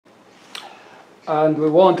And we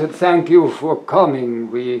want to thank you for coming.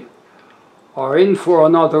 We are in for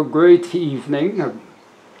another great evening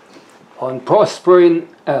on prospering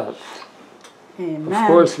health. Amen. Of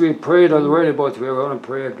course, we prayed already, but we're going to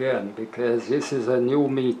pray again because this is a new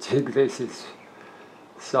meeting. This is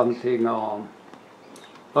something.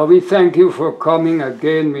 But we thank you for coming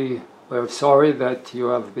again. We're sorry that you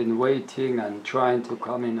have been waiting and trying to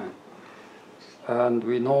come in. And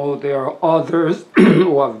we know there are others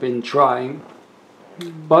who have been trying.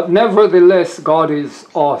 But nevertheless, God is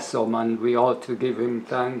awesome, and we ought to give Him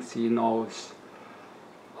thanks. He knows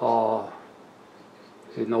to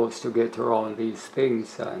get around these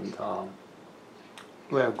things, and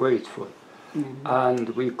we are grateful. Mm-hmm. And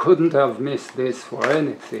we couldn't have missed this for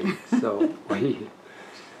anything. So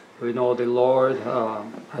we know the Lord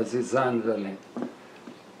has His hands on it.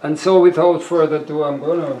 And so, without further ado, I'm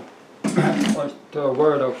going to put a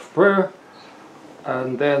word of prayer.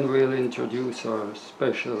 And then we'll introduce our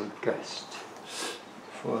special guest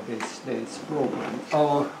for this day's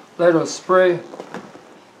program. Let us pray,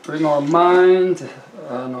 bring our mind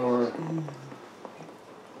and our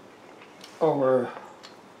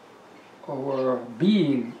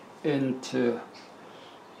being into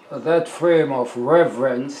that frame of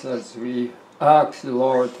reverence as we ask the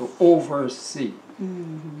Lord to oversee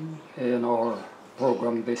in our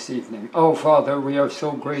program this evening. Oh, Father, we are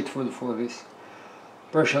so grateful for this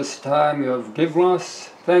precious time you have given us.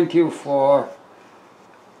 Thank you for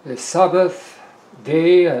the Sabbath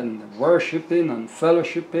day and worshiping and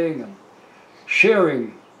fellowshipping and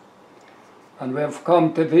sharing. And we have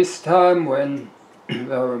come to this time when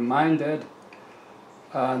we are reminded,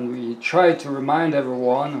 and we try to remind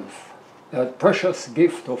everyone of that precious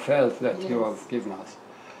gift of health that you have given us.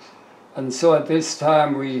 And so at this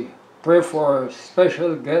time we pray for our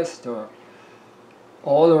special guest, or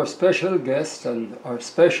all our special guests and our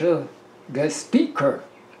special guest speaker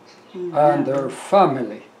and their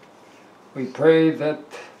family. We pray that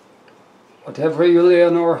whatever you lay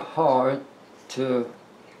on our heart to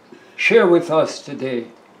share with us today,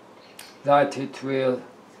 that it will,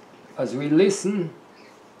 as we listen,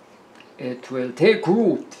 it will take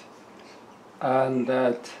root, and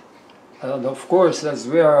of course, as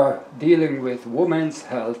we are dealing with women's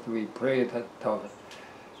health, we pray that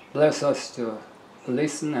bless us to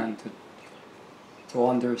listen and to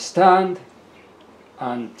understand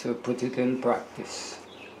and to put it in practice.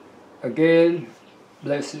 Again,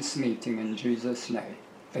 bless this meeting in Jesus' name.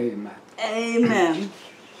 Amen. Amen.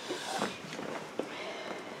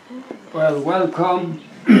 Well, welcome,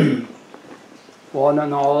 one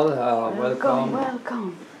and all.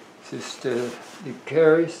 Welcome. Sister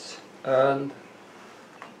Decaires and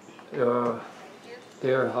your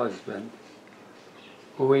dear husband.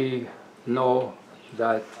 We know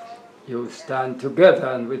that you stand together,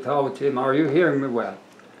 and without him, are you hearing me well?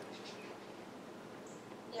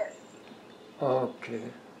 Yes. Okay,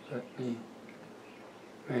 let me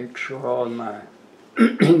make sure all my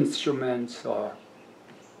instruments are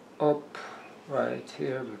up right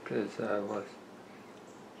here, because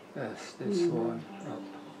this one up.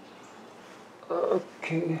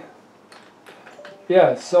 Okay.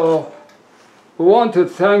 Yeah, so we want to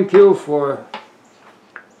thank you for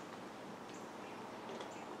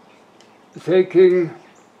taking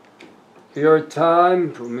your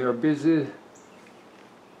time from your busy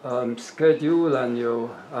schedule, and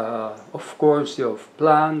of course you've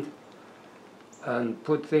planned and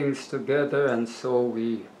put things together, and so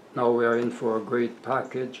now we are in for a great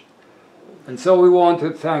package. And so we want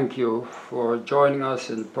to thank you for joining us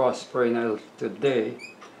in Prospering Health today.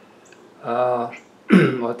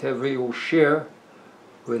 Whatever you share,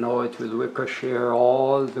 we know it will ricochet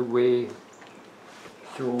all the way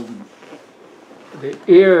through the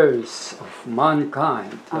ears of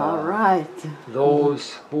mankind. All right.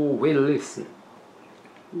 Those who will listen.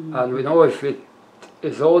 And we know if it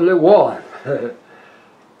is only one,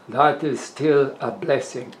 that is still a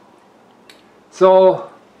blessing. So,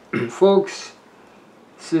 folks,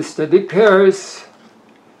 Sister Decaires,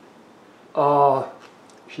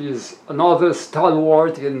 she's another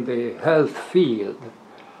stalwart in the health field.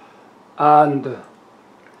 And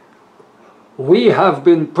we have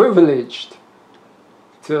been privileged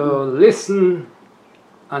to listen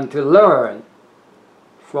and to learn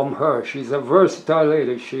from her. She's a versatile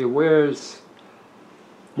lady. She wears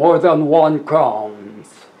more than one crown.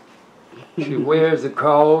 She wears a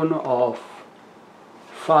crown of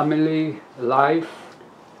family life,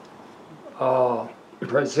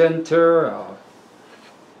 presenter,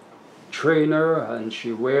 trainer, and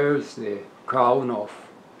she wears the crown of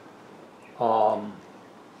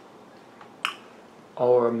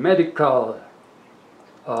our medical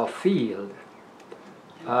field.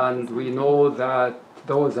 And we know that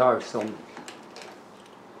those are some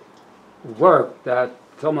work that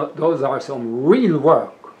those are some real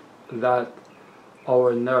work that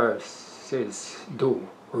our nurses do,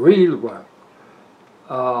 real work.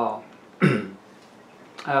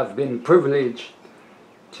 I've been privileged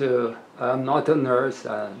to, I'm not a nurse,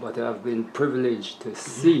 but I've been privileged to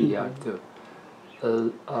see and to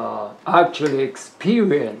actually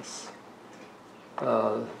experience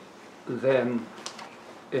them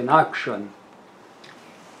in action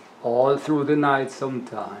all through the night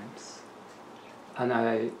sometimes. And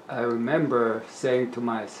I remember saying to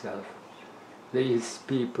myself, these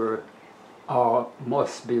people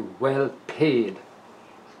must be well paid,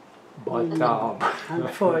 but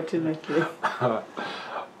unfortunately.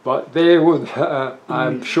 but they would,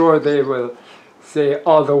 I'm sure they will say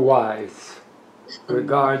otherwise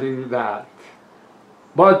regarding that.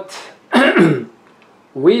 But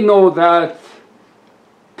we know that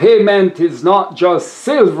payment is not just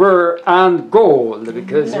silver and gold,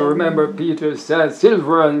 because you remember Peter says,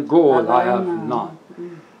 silver and gold I have not,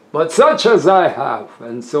 but such as I have.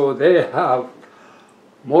 And so they have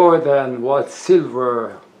more than what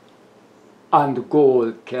silver and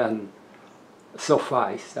gold can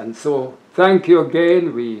suffice. And so thank you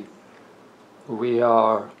again. We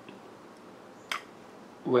are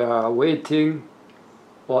waiting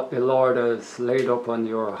what the Lord has laid upon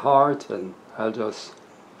your heart, and I'll just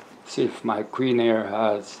see if my queen here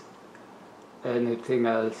has anything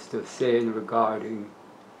else to say regarding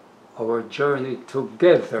our journey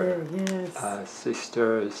together as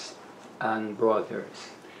sisters and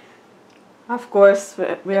brothers. Of course,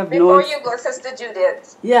 we have Before you go, Sister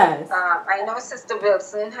Judith. Yes. I know Sister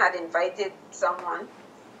Wilson had invited someone.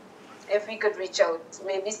 If we could reach out,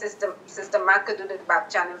 maybe Sister Mac could do the back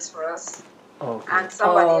channels for us. Okay. And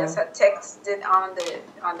somebody else had texted on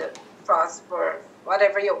the Prosper,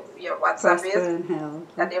 whatever your WhatsApp is,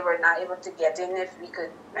 that they were not able to get in. If we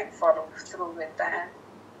could follow through with that.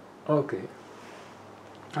 Okay,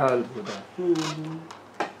 I'll do that.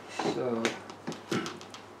 So.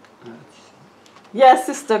 Yes,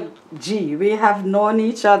 Sister G, we have known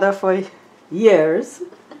each other for years,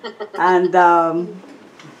 and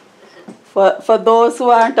for those who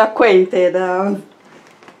aren't acquainted,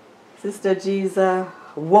 Sister G is a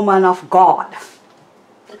woman of God,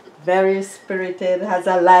 very spirited, has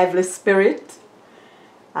a lively spirit,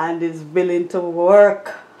 and is willing to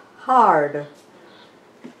work hard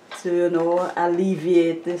to,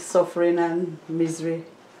 alleviate the suffering and misery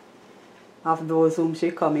of those whom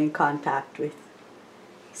she come in contact with.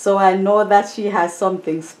 So I know that she has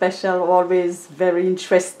something special, always very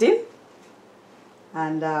interesting,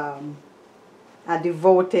 and a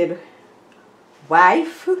devoted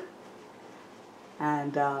wife.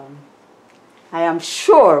 And I am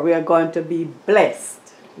sure we are going to be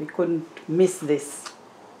blessed. We couldn't miss this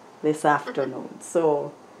afternoon.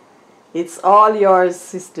 So it's all yours,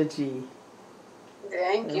 Sister G.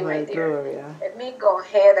 Thank you, my dear. Gloria. Let me go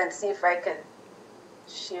ahead and see if I can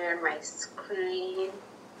share my screen.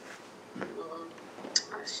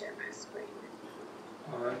 I'll share my screen.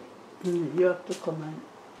 All right. You have to come on.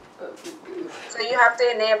 So you have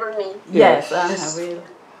to enable me. Yes, I will.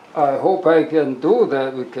 I hope I can do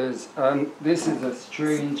that, because this is a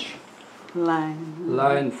strange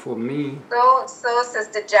line for me. So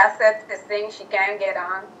Sister Jassette is saying she can't get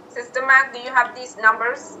on. Sister Mac, do you have these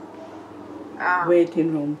numbers?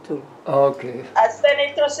 Waiting room too. Okay. I send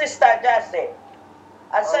it to Sister Jassette.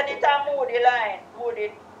 I send it on Moody line,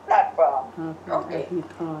 Moody platform. Okay.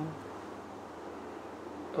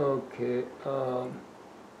 Okay.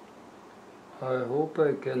 I hope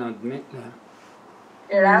I can admit that.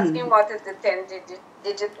 You're asking what is the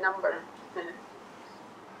 10-digit number.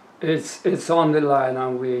 It's on the line,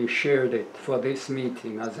 and we shared it for this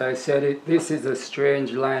meeting. As I said, this is a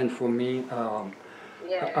strange line for me.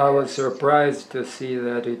 Yes. I was surprised to see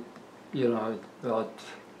that it got,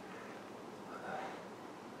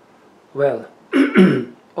 well,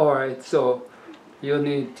 all right, so you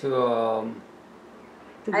need to,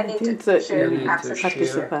 I need to share you need access. to share,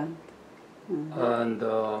 Participant. and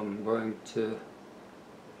I'm going to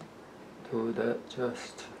do that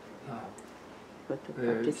just now.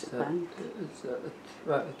 Where is that? Is that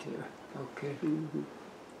right here? Okay.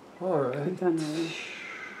 All right.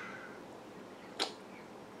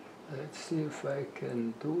 Let's see if I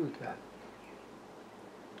can do that.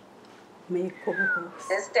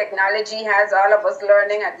 This technology has all of us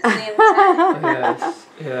learning at the same time.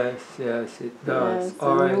 Yes, it does. Yes,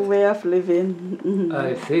 all a right. new way of living.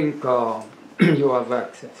 I think you have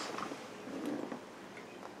access.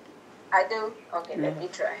 I do? Okay, let me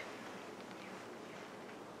try.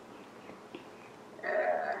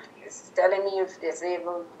 telling me you've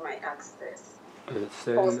disabled my access. It's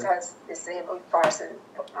saying Host that. has disabled person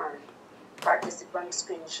participant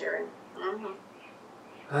screen sharing.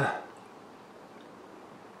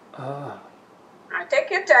 Take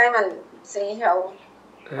your time and see how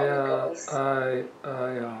it goes. Yeah,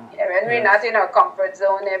 when we're not in our comfort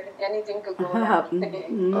zone, anything could go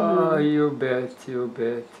wrong. You bet, you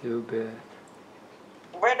bet, you bet.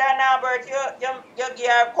 Brother Norbert, you give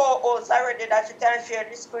your co-host already that you can share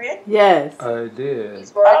the screen? Yes. I did.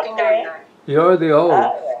 He's working on that. You're the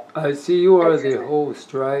host. I see you are the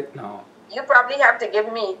host right now. You probably have to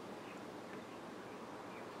give me.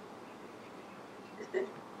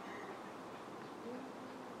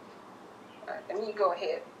 Let me go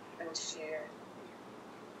ahead and share.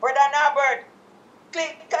 Brother Norbert,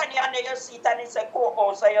 click on you under your seat and it's a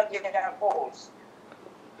co-host, so you give your co-host.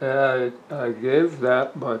 I gave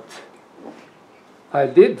that, but I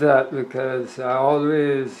did that because I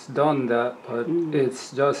always done that, but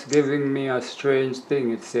it's just giving me a strange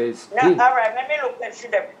thing. It says no, all right, let me look and see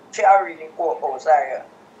the she are really co-host, are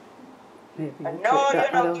you? No, you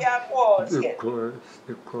don't get a co-host yet. Of course,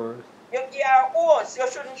 of course. You get a host, you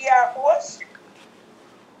shouldn't get a host.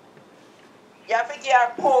 You have to get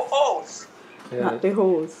a co-host. Yeah, Not the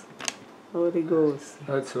host. Holy Ghost.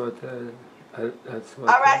 that's what that's what.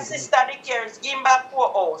 All right, Sister Decaires, give me a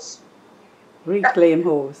co-host. Reclaim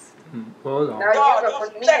host. Hold on. Now you're going to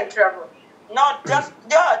put me in trouble. No, just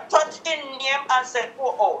touch in name and say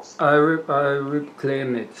co-host. I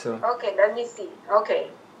reclaim it, so. Okay, let me see.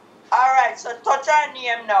 Okay. All right, so touch our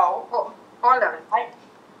name now. Oh, hold on.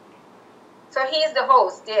 So he's the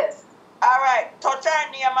host, yes. All right, touch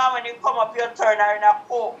our name and when you come up your turn, are in a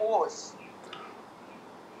co-host.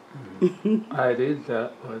 I did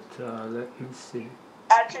that, but let me see.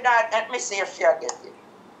 Actually, let me see if she'll get it.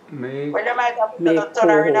 Make. Well, you might have to turn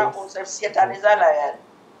her in a host if Satan is a liar.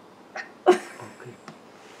 Okay.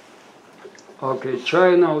 Okay,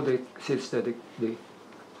 try now, the sister. Okay.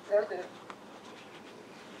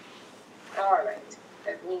 All right.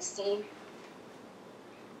 Let me see.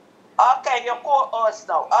 Okay, you co-host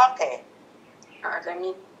now. Okay. Let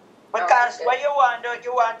me. Because when you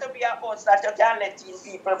want to be a host that you can let in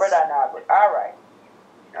people, Brother Norbert. All right.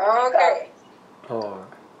 Okay. All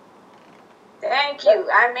right. Thank you.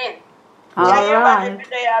 I'm in. All right.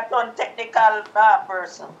 They are non technical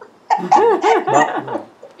person.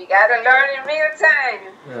 We gotta learn in real time.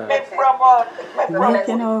 Yeah.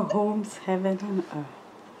 Making our homes heaven and earth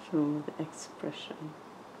through the expression.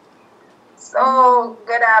 So,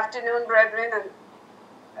 good afternoon, brethren,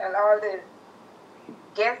 and all the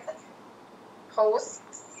guests,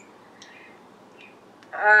 hosts.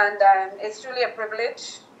 And it's truly a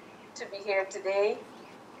privilege to be here today.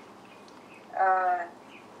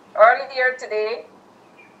 Earlier today,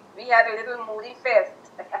 we had a little moody fest.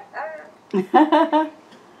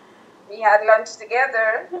 We had lunch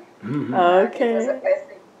together. Okay. It was a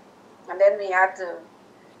blessing. And then we had to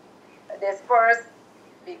disperse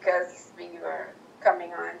because we were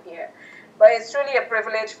coming on here. But it's truly a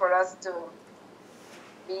privilege for us to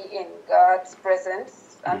be in God's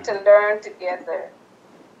presence and to learn together.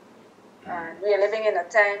 And we are living in a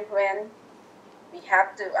time when we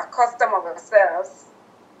have to accustom ourselves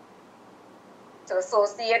to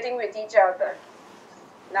associating with each other,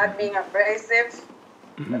 not being abrasive,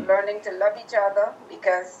 but learning to love each other,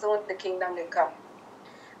 because soon the kingdom will come.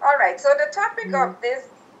 All right, so the topic of this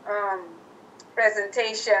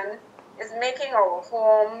presentation is making our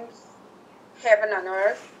homes heaven on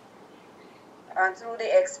earth, and through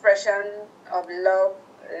the expression of love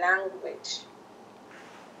language.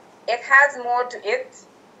 It has more to it,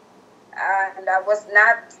 and I was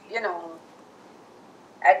not,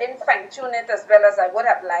 I didn't fine-tune it as well as I would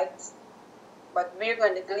have liked, but we're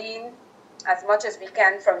going to glean as much as we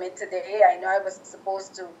can from it today. I know I was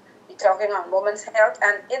supposed to be talking on women's health,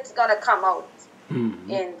 and it's going to come out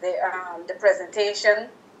in the presentation,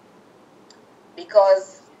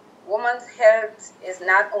 because women's health is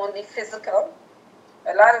not only physical.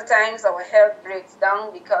 A lot of times our health breaks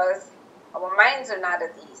down because our minds are not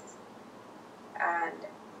at ease, and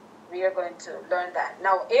we are going to learn that.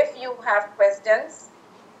 Now, if you have questions,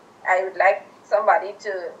 I would like somebody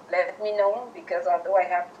to let me know, because although I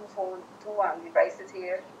have two devices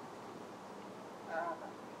here,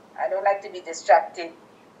 I don't like to be distracted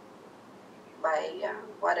by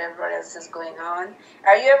whatever else is going on.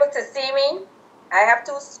 Are you able to see me? I have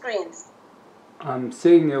two screens. I'm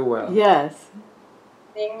seeing you well. Yes.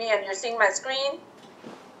 Seeing me and you're seeing my screen?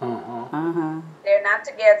 They're not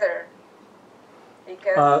together.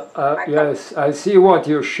 Because yes, I see what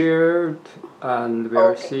you shared, and we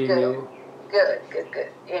are seeing good. you. Good.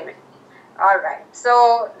 Amen. All right.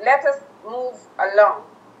 So let us move along.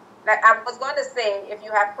 Like I was going to say, if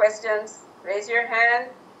you have questions, raise your hand.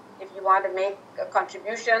 If you want to make a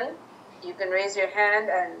contribution, you can raise your hand,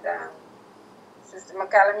 and Sister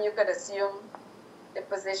McCallum, you could assume the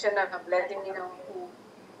position of letting me know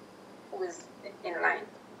who is in line.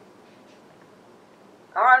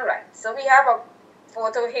 All right, so we have a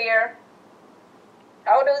photo here.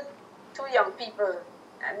 How do two young people,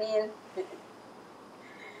 I mean,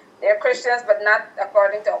 they're Christians, but not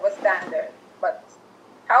according to our standard, but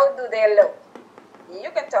how do they look?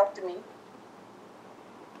 You can talk to me.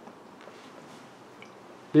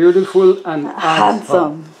 Beautiful and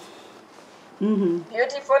handsome.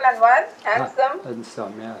 Beautiful and what? Handsome?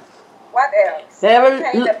 Handsome, yes. What else?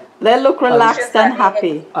 They look relaxed and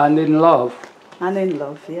happy. And in love. And in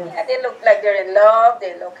love, yes. Yeah, they look like they're in love,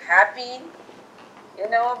 they look happy. You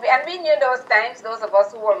know, and we knew those times, those of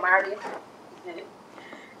us who were married.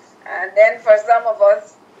 And then for some of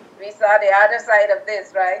us, we saw the other side of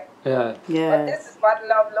this, right? Yeah. But this is what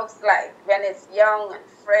love looks like when it's young and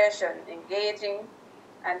fresh and engaging.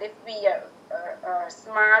 And if we are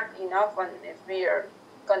smart enough and if we are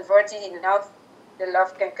converted enough, the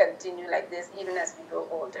love can continue like this even as we grow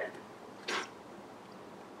older.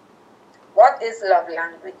 What is love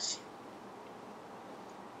language?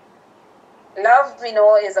 Love, we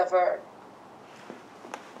know, is a verb.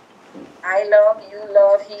 I love, you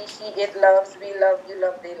love, he, she, it loves, we love, you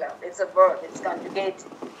love, they love. It's a verb, it's conjugated.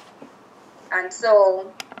 And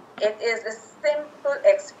so it is the simple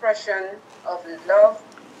expression of love,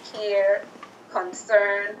 care,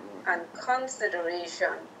 concern, and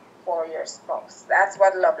consideration for your spouse. That's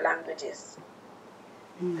what love language is.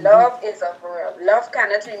 Love is a verb. Love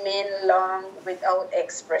cannot remain long without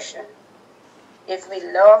expression. If we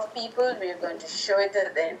love people, we're going to show it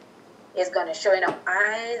to them. It's going to show in our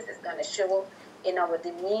eyes. It's going to show in our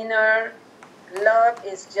demeanor. Love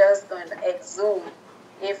is just going to exude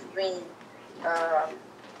if we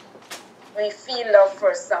feel love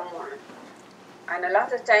for someone. And a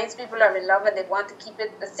lot of times people are in love and they want to keep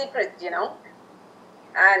it a secret, you know.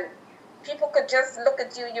 And people could just look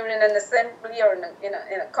at you. You're in an assembly or in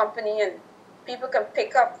a company, and people can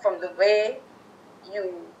pick up from the way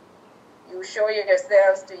you show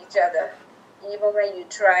yourselves to each other, even when you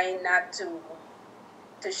try not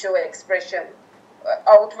to show expression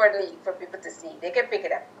outwardly for people to see. They can pick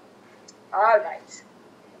it up. All right.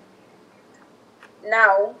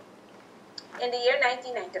 Now, in the year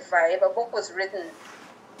 1995, a book was written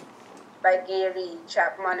by Gary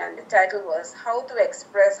Chapman, and the title was How to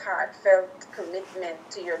Express Heartfelt Commitment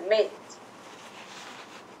to Your Mate.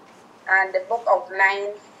 And the book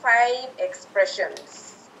outlined 5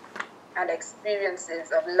 expressions and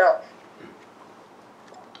experiences of love,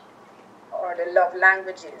 or the love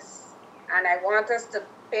languages. And I want us to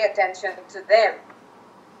pay attention to them.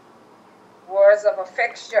 Words of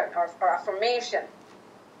affection or affirmation.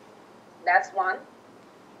 That's one.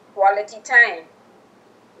 Quality time.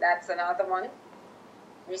 That's another one.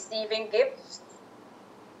 Receiving gifts.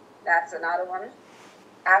 That's another one.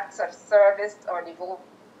 Acts of service or devotion.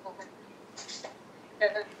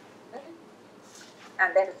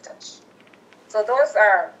 And then touch. So those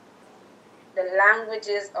are the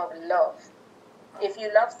languages of love. If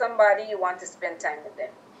you love somebody, you want to spend time with them.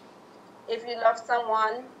 If you love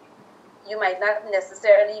someone, you might not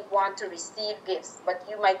necessarily want to receive gifts, but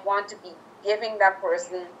you might want to be giving that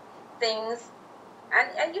person things.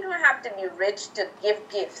 And you don't have to be rich to give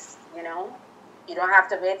gifts, you know. You don't have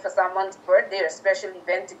to wait for someone's birthday or special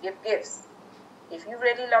event to give gifts. If you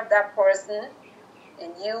really love that person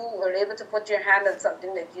and you were able to put your hand on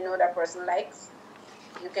something that you know that person likes,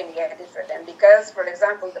 you can get it for them. Because, for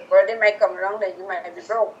example, the birthday might come around and you might be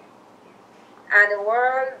broke. And the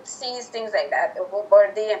world sees things like that, over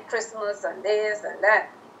birthday and Christmas and this and that.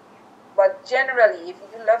 But generally, if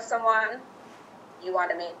you love someone, you want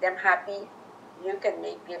to make them happy, you can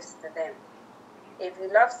make gifts to them. If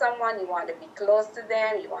you love someone, you want to be close to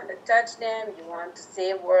them, you want to touch them, you want to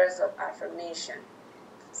say words of affirmation.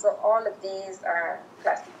 So all of these are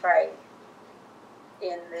classified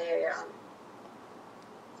in the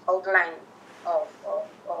outline of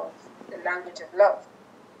the language of love.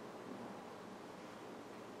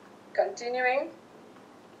 Continuing,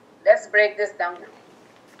 let's break this down now.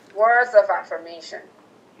 Words of affirmation.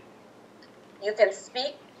 You can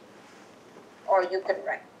speak or you can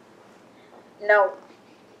write. Now,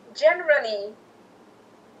 generally,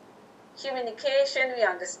 communication, we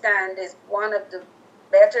understand, is one of the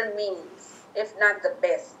better means, if not the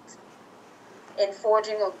best, in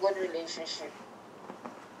forging a good relationship.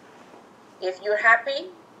 If you're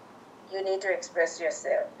happy, you need to express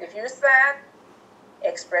yourself. If you're sad,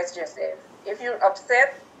 express yourself. If you're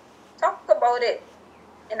upset, Talk about it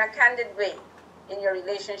in a candid way in your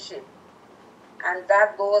relationship, and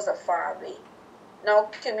that goes a far way. Now,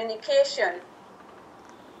 communication,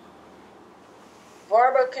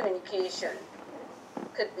 verbal communication,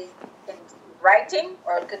 could be in writing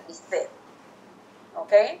or it could be said.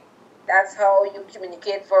 Okay? That's how you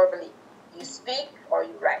communicate verbally. You speak or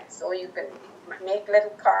you write. So you can make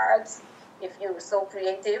little cards if you're so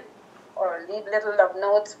creative, or leave little love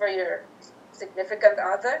notes for your significant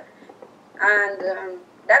other. And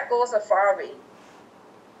that goes a far way.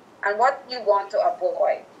 And what you want to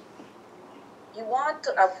avoid? You want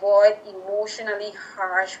to avoid emotionally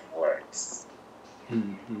harsh words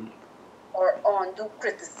or undue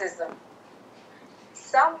criticism.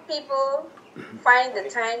 Some people find the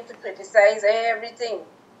time to criticize everything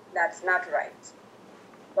that's not right.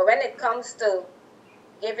 But when it comes to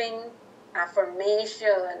giving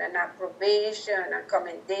affirmation and approbation and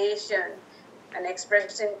commendation and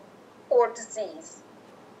expressing courtesies,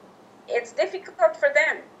 it's difficult for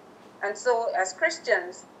them. And so as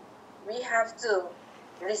Christians, we have to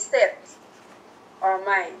reset our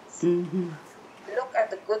minds. Look at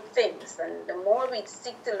the good things. And the more we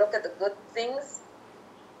seek to look at the good things,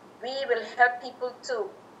 we will help people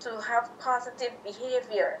to have positive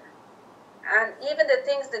behavior. And even the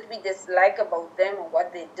things that we dislike about them or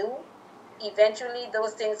what they do, eventually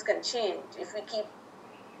those things can change if we keep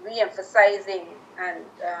re-emphasizing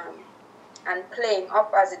and playing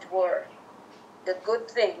up, as it were, the good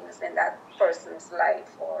things in that person's life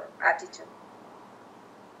or attitude.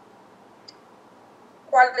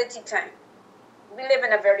 Quality time. We live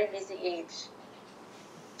in a very busy age.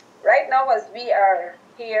 Right now, as we are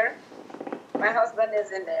here, my husband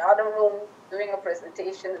is in the other room doing a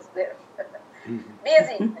presentation as well.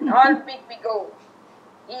 Busy, and on week we go.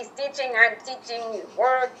 He's teaching, I'm teaching,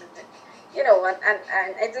 work, you know,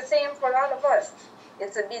 and it's the same for all of us.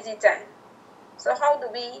 It's a busy time. So how do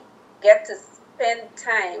we get to spend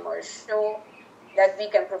time or show that we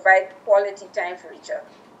can provide quality time for each other?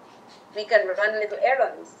 We can run little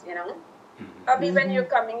errands, you know. Hubby, when you're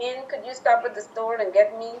coming in, could you stop at the store and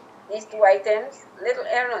get me these 2 items? Little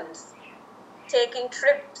errands. Taking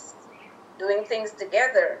trips, doing things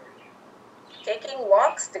together, taking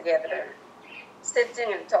walks together,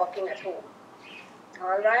 sitting and talking at home.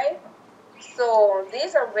 All right? So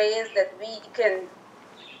these are ways that we can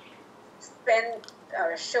spend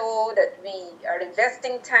or show that we are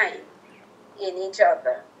investing time in each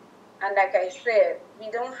other. And like I said, we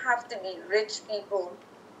don't have to be rich people,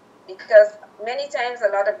 because many times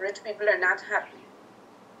a lot of rich people are not happy.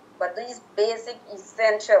 But these basic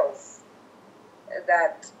essentials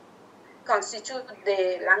that constitute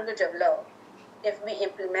the language of love, if we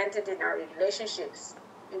implement it in our relationships,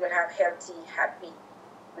 we will have healthy, happy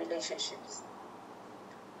relationships.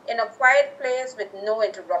 In a quiet place with no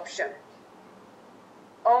interruption,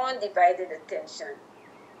 undivided attention,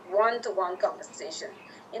 one-to-one conversation.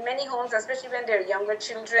 In many homes, especially when they're younger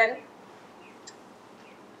children,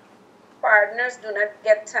 partners do not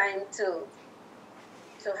get time to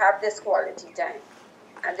have this quality time.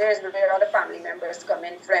 And there's where other family members come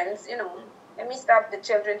in, friends, you know, let me stop the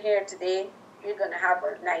children here today. We're going to have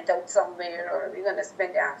a night out somewhere, or we're going to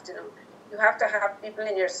spend the afternoon. You have to have people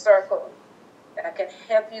in your circle that can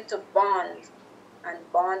help you to bond and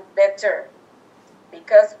bond better.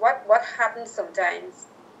 Because what happens sometimes,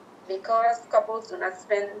 because couples do not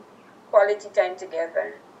spend quality time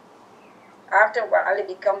together, after a while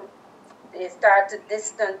they start to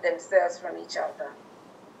distance themselves from each other.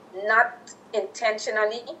 Not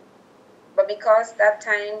intentionally, but because that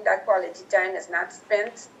quality time is not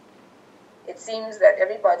spent, it seems that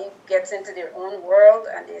everybody gets into their own world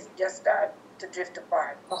and they just start to drift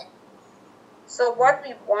apart. So what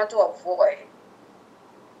we want to avoid,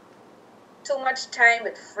 too much time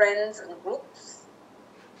with friends and groups,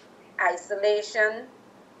 isolation,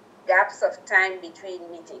 gaps of time between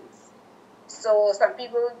meetings. So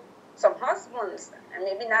some husbands, and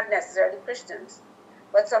maybe not necessarily Christians,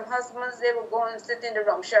 but some husbands, they will go and sit in the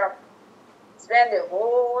rum shop, spend the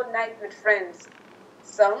whole night with friends.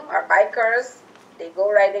 Some are bikers, they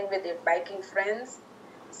go riding with their biking friends.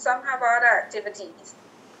 Some have other activities,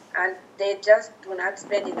 and they just do not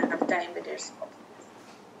spend enough time with their spouses.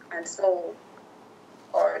 And so,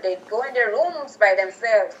 or they go in their rooms by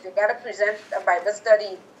themselves. They got to present a Bible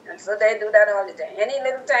study, and so they do that all the time. Any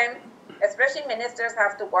little time, especially ministers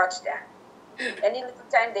have to watch that. Any little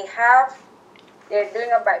time they have, they're doing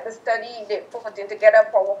a Bible study, they're putting together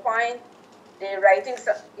PowerPoint, they're writing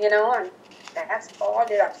some, you know, and that's all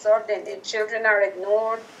they're absorbed in. Their children are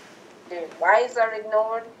ignored, their wives are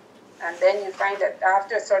ignored, and then you find that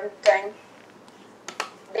after a certain time,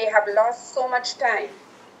 they have lost so much time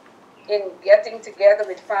in getting together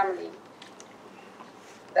with family,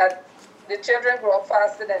 that the children grow up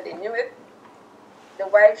faster than they knew it. The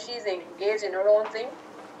wife, she's engaged in her own thing.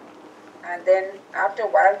 And then after a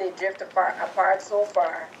while, they drift apart so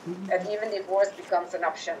far that even divorce becomes an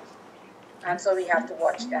option. And so we have to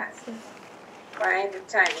watch that. Find the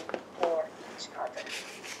time for each other.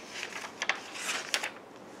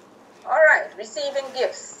 All right, receiving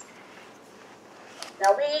gifts.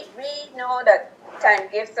 Now we know that time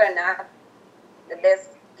gifts are not the best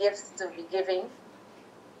gifts to be giving,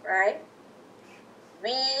 right?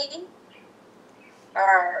 We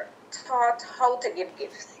are taught how to give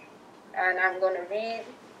gifts. And I'm going to read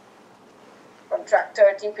from track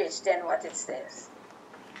 13, page 10, what it says.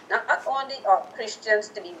 Not only are Christians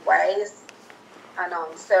to be wise and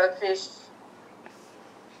unselfish,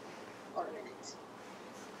 hold a minute,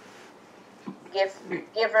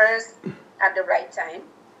 givers at the right time,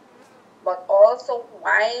 but also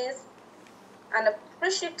wise and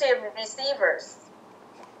appreciative receivers.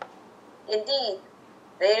 Indeed,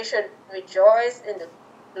 they should rejoice in the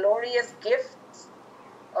glorious gifts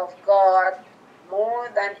of God more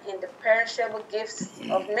than in the perishable gifts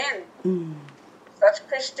of men. Such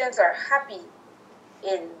Christians are happy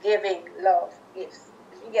in giving love gifts.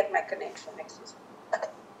 Let me get my connection, excuse me.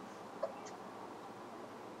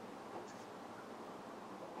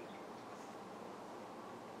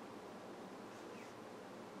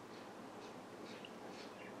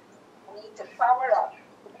 I need to power up.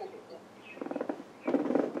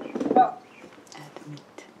 Well,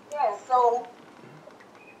 yeah, so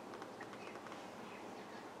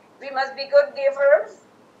we must be good givers,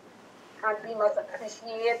 and we must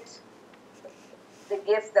appreciate the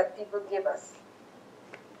gifts that people give us.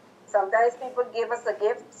 Sometimes people give us a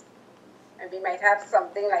gift, and we might have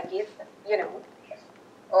something like it,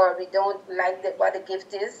 or we don't like what the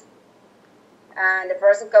gift is, and the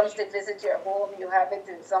person comes to visit your home, you have it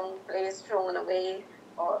in some place thrown away,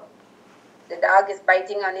 or the dog is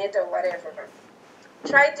biting on it, or whatever.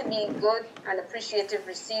 Try to be good and appreciative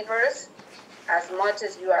receivers as much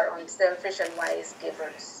as you are unselfish and wise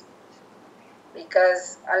givers.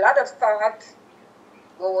 Because a lot of thought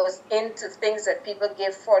goes into things that people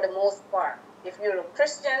give for the most part. If you're a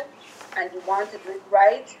Christian and you want to do it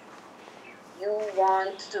right, you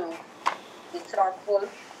want to be thoughtful,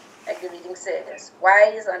 like the reading says,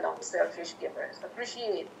 wise and unselfish givers.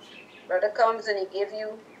 Appreciate. Brother comes and he gives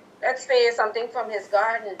you, let's say, something from his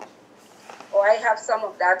garden. Oh, I have some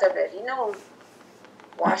of that already. No,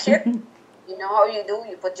 wash it. You know how you do?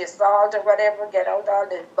 You put your salt or whatever, get out all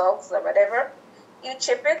the bugs or whatever. You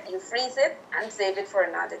chip it, you freeze it, and save it for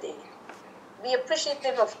another day. Be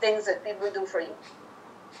appreciative of things that people do for you.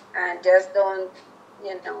 And just don't,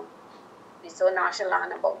 be so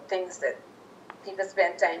nonchalant about things that people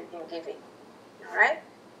spend time in giving. All right?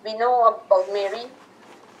 We know about Mary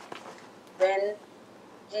when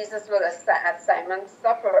Jesus was at Simon's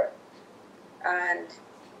supper, and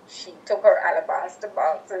she took her alabaster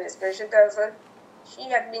box, and the scripture tells her she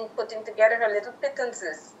had been putting together her little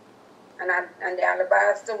pittances, and the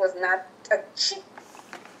alabaster was not a cheap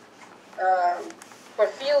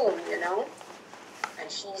perfume,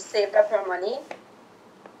 and she saved up her money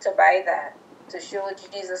to buy that, to show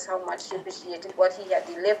Jesus how much she appreciated what he had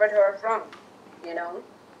delivered her from,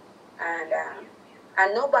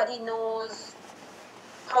 and nobody knows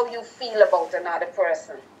how you feel about another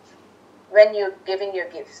person when you're giving your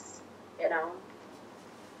gifts,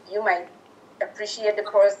 You might appreciate the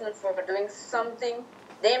person for doing something.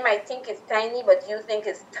 They might think it's tiny, but you think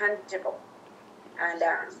it's tangible. And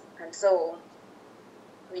so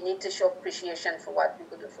we need to show appreciation for what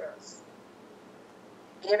people do for us.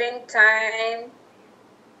 Giving time,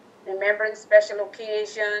 remembering special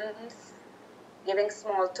occasions, giving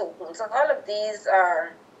small tokens. So all of these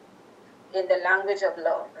are in the language of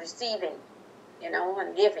love, receiving,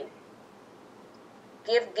 and giving.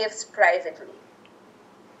 Give gifts privately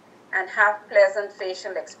and have pleasant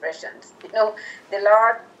facial expressions. The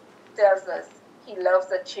Lord tells us he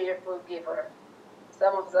loves a cheerful giver.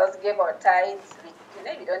 Some of us give our tithes.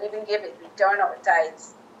 We don't even give it. We return our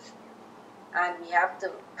tithes. And we have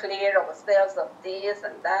to clear ourselves of this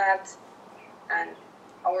and that. And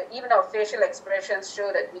even our facial expressions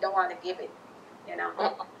show that we don't want to give it,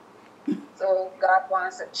 So God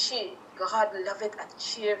wants God loveth a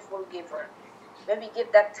cheerful giver. When we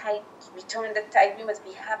give that tithe, return the tithe, we must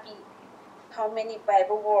be happy. How many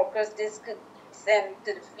Bible workers this could send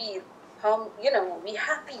to the field? We're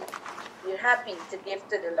happy. We're happy to give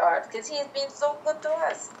to the Lord because He has been so good to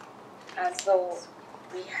us. And so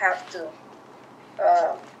we have to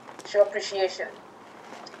show appreciation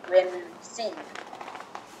when we receive.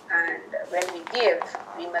 And when we give,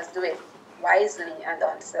 we must do it wisely and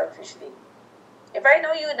unselfishly. If I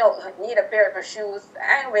know you don't need a pair of shoes,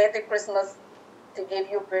 I ain't wait till Christmas to give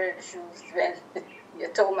you a pair of shoes when your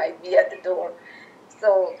toe might be at the door.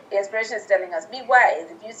 So inspiration is telling us, be wise.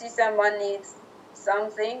 If you see someone needs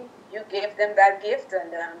something, you give them that gift,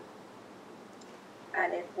 and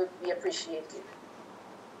it would be appreciated.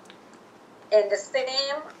 In the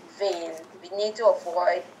same vein, we need to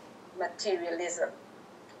avoid materialism.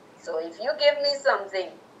 So if you give me something,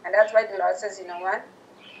 and that's why the Lord says, you know what?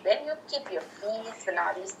 When you keep your feast and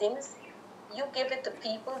all these things, you give it to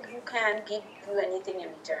people who can't give you anything in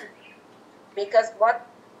return. Because what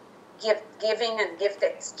gift giving and gift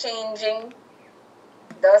exchanging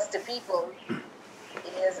does to people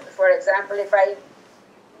is, for example, if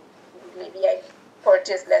maybe I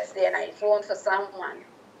purchase, let's say, an iPhone for someone,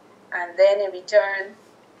 and then in return,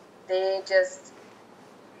 they just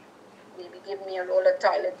maybe give me a roll of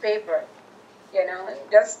toilet paper,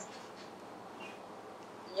 just,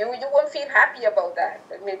 you won't feel happy about that.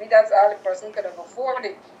 But maybe that's all the person could have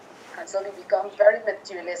afforded. And so we become very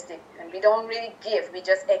materialistic, and we don't really give, we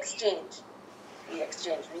just exchange. We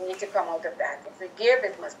exchange. We need to come out of that. If we give,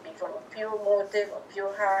 it must be from a pure motive, a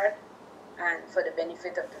pure heart, and for the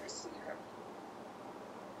benefit of the receiver.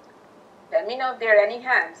 Let me know if there are any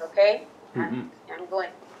hands, okay? I'm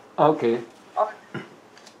going. Okay.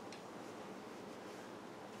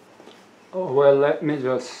 Oh, well, let me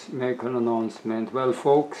just make an announcement. Well,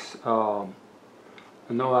 folks, I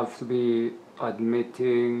know I have to be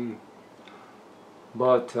admitting,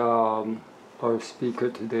 but our speaker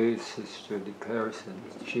today is Sister Decaires, and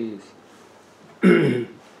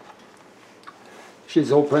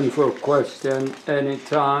she's open for a question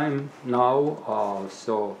anytime now.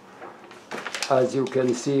 So, as you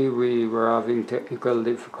can see, we were having technical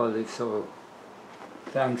difficulties, so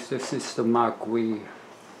thanks to Sister Mac, we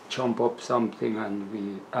chump up something and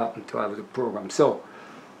we happen to have the program. So,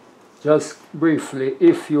 just briefly,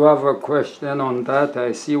 if you have a question on that,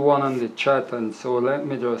 I see one on the chat, and so let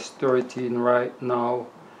me just throw it in right now.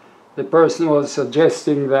 The person was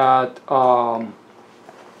suggesting that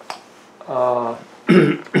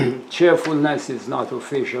cheerfulness is not a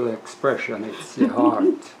facial expression, it's the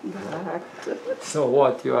heart. So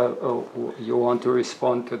what, you want to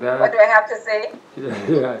respond to that? What do I have to say?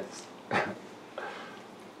 Yes.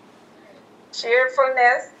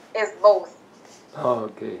 Cheerfulness is both.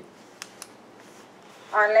 Okay.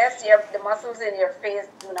 Unless the muscles in your face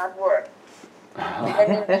do not work,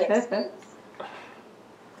 then you'll be excused.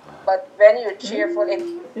 But when you're cheerful,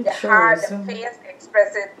 the heart, the face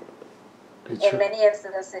expresses in many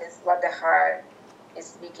instances what the heart is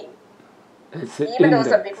speaking. Even though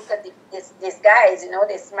some people could disguise,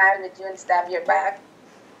 they smile with you and stab your back.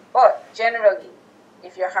 But generally,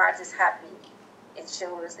 if your heart is happy, it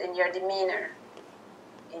shows in your demeanor,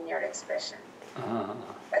 in your expression.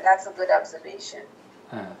 But that's a good observation.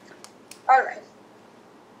 All right.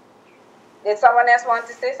 Did someone else want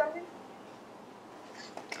to say something?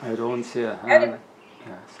 I don't see a hand.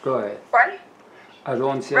 Yes, go ahead. Pardon? I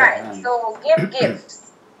don't see a hand. Right, so give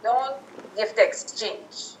gifts. Don't gift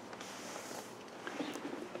exchange.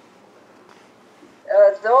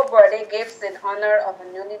 Though birthday gifts in honor of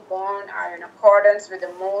a newly born are in accordance with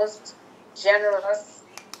the most generous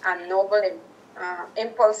and noble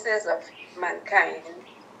impulses of mankind,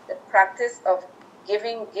 the practice of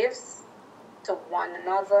giving gifts to one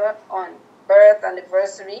another on birth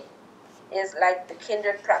anniversary is like the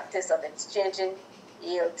kindred practice of exchanging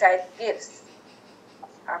Yuletide gifts,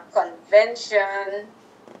 a convention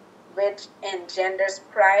which engenders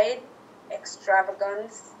pride,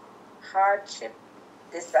 extravagance, hardship,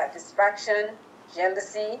 dissatisfaction,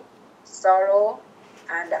 jealousy, sorrow,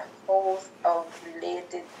 and a host of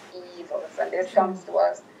related evils. And this comes to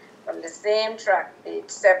us from the same track, page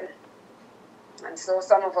 7. And so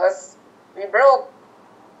some of us, we broke.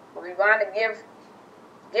 We want to give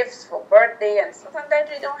gifts for birthday, and so sometimes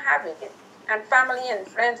we don't have it. And family and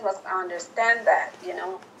friends must understand that,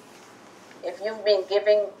 If you've been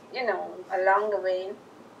giving, along the way,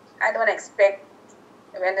 I don't expect,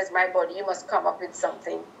 when it's my body, you must come up with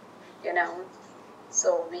something,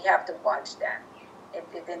 So we have to watch that.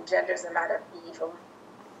 It engenders a lot of evil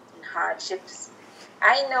and hardships.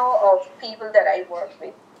 I know of people that I work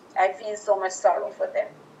with. I feel so much sorrow for them.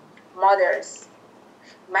 Mothers.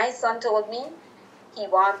 My son told me he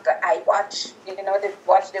wants the iWatch, the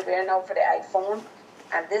watch they wear now for the iPhone,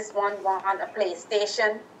 and this one want a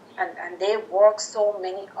PlayStation, and they work so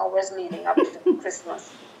many hours leading up to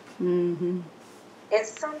Christmas.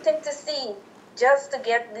 It's something to see, just to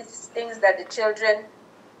get these things that the children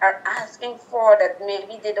are asking for that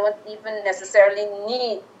maybe they don't even necessarily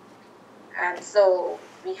need. And so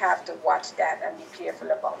we have to watch that and be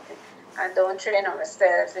careful about it. And don't train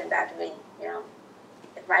ourselves in that way, you know.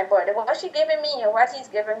 If my brother, what she giving me or what he's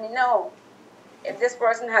giving me, no. If this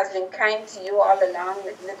person has been kind to you all along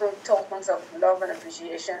with little tokens of love and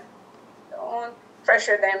appreciation, don't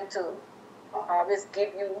pressure them to always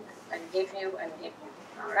give you and give you and give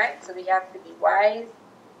you. All right? So we have to be wise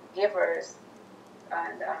givers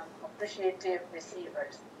and appreciative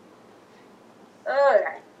receivers. All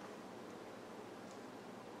right.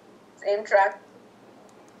 Same track.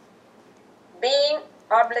 Being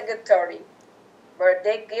obligatory.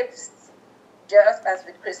 Birthday gifts, just as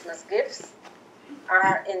with Christmas gifts,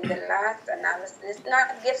 are in the last analysis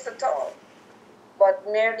not gifts at all, but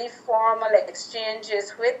merely formal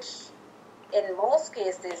exchanges which, in most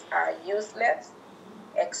cases, are useless,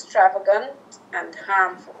 extravagant, and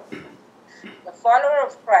harmful. The follower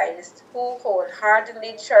of Christ, who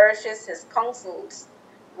wholeheartedly cherishes his counsels,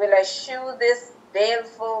 will eschew this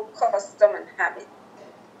baleful custom and habit,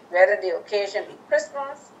 whether the occasion be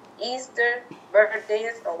Christmas, Easter,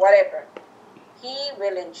 birthdays, or whatever. He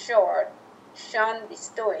will, in short, shun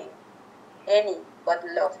bestowing any but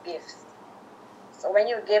love gifts. So when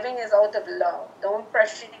you're giving is out of love. Don't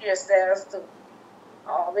pressure yourselves to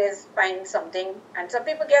always find something. And some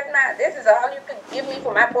people get mad. This is all you could give me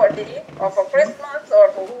for my birthday or for Christmas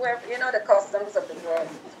or for whoever, you know, the customs of the world.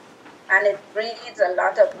 And it breeds a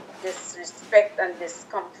lot of disrespect and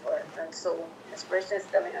discomfort. And so inspiration is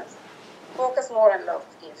telling us, focus more on love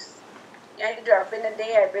gifts. Yeah, you drop in a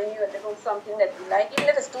day, I bring you a little something that you like, even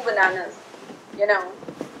if it's 2 bananas, you know,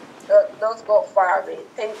 those go far away.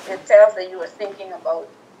 It tells that you are thinking about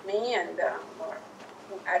me and, or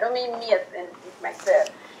I don't mean me as in myself,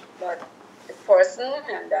 but the person,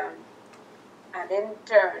 and in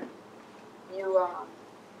turn, you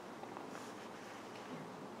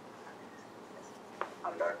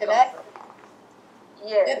Can I?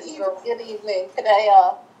 Yes. Good evening. Can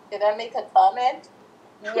I make a comment?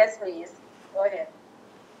 Yes, please. Go ahead.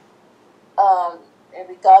 In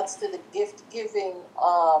regards to the gift giving,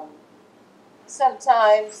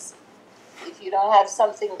 sometimes if you don't have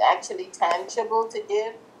something actually tangible to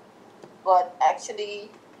give, but actually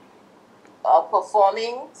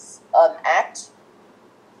performing an act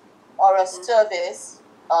or a service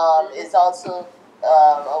is also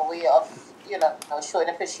a way of, showing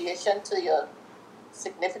appreciation to your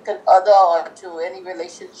significant other or to any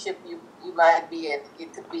relationship you might be in.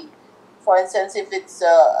 It could be, for instance, if it's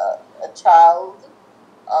a child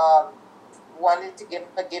wanted to give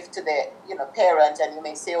a gift to their parent, and you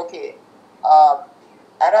may say, okay, I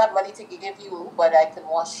don't have money to give you, but I can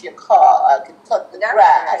wash your car, I can cut the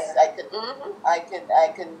grass, I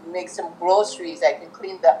can make some groceries, I can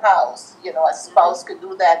clean the house. A spouse could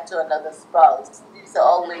do that to another spouse. These are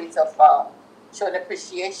all ways of showing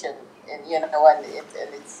appreciation, and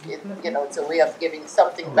it's a way of giving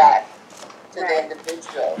something back to the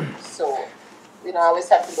individual. So, I always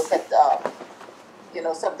have to look at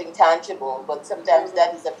something tangible, but sometimes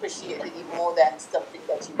that is appreciated even more than something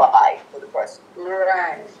that you buy for the person.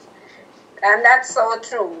 Right. And that's so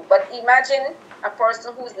true. But imagine a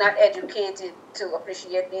person who's not educated to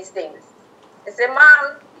appreciate these things. They say,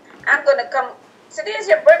 Mom, I'm going to come, today's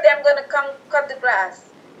your birthday, I'm going to come cut the grass.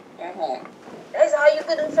 Mm-hmm. That's all you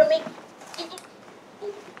can do for me?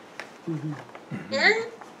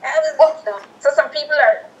 So some people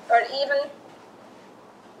are even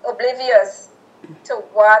oblivious to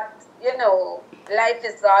what, life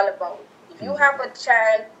is all about. If you have a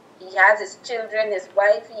child, he has his children, his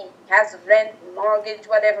wife, he has rent, mortgage,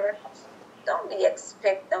 whatever, don't be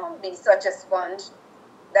such a sponge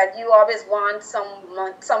that you always want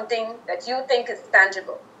something that you think is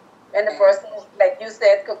tangible. When the person, like you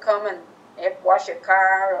said, could come and wash your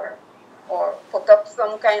car or put up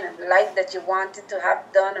some kind of light that you wanted to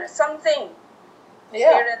have done or something.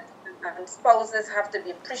 Yeah. Parents and spouses have to be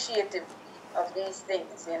appreciative of these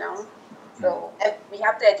things, So we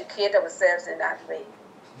have to educate ourselves in that way.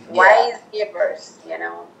 Yeah. Wise givers,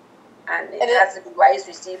 and it has to be wise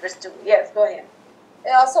receivers too. Yes, go ahead.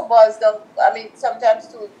 It also boils down, sometimes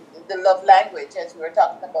to the love language, as we were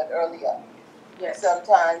talking about earlier. Yes.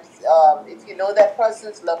 Sometimes, if you know that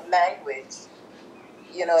person's love language,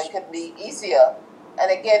 it can be easier.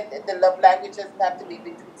 And again, the love language doesn't have to be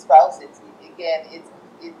between spouses. Again, it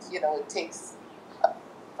takes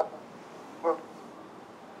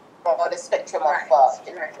broader spectrum of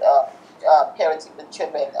parenting with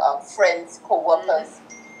children, friends, co-workers,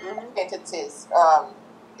 acquaintances.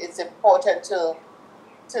 It's important to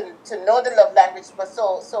know the love language. But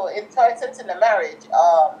so for instance, in a marriage,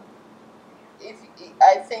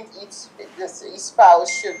 I think each spouse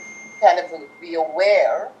should kind of be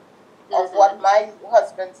aware of what my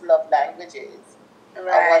husband's love language is.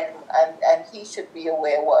 Right. And he should be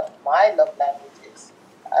aware what my love language is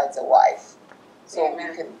as a wife. So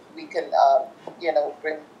Amen. we can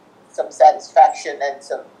bring some satisfaction and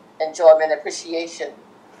some enjoyment, appreciation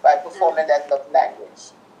by performing that love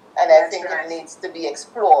language. And I think it needs to be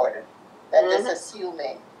explored, than just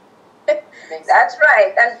assuming. That's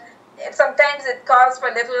right. And sometimes it calls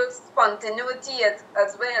for little spontaneity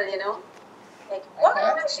as well, you know. Like,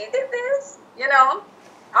 wow, she did this, you know.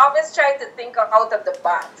 I always try to think out of the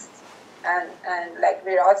box. And like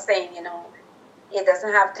we're all saying, you know, it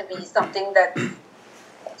doesn't have to be something that's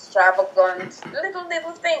extravagant.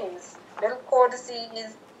 Little things, little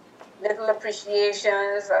courtesies, little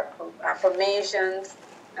appreciations, affirmations,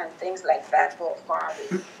 and things like that go far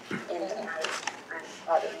in marriage and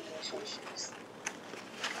other relationships.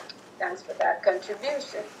 Thanks for that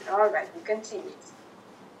contribution. All right, we continue.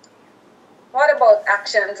 What about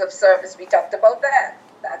actions of service? We talked about that.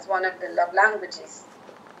 That's one of the love languages.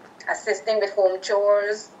 Assisting with home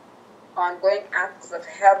chores, ongoing acts of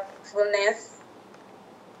helpfulness,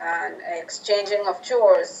 and exchanging of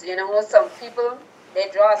chores. You know, some people, they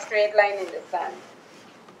draw a straight line in the sand.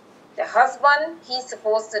 The husband, he's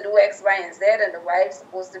supposed to do X, Y, and Z, and the wife's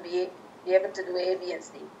supposed to be able to do A, B, and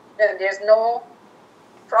C. There's no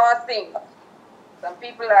crossing. Some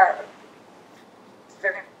people are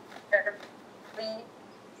very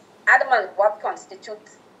adamant what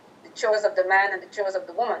constitutes the chores of the man and the chores of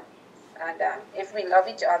the woman. And if we love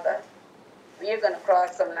each other, we are going to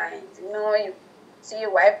cross some lines. You know, you see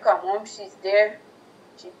your wife come home, she's there.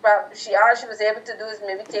 All she was able to do is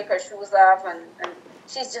maybe take her shoes off, and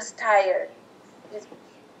she's just tired.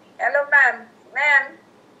 Hello, ma'am. Ma'am.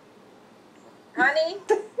 Honey,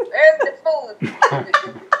 where's the food?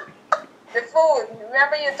 The food.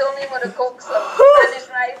 Remember you told me what to cook some Spanish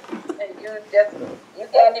rice? And you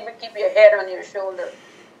can't even keep your head on your shoulder.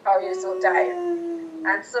 How you're so tired.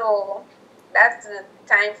 And so that's the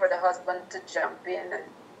time for the husband to jump in and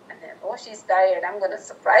then, oh, she's tired. I'm going to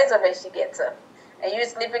surprise her when she gets up. And you're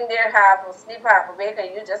sleeping there half awake,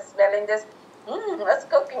 and you're just smelling this, what's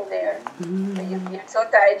cooking there? You're so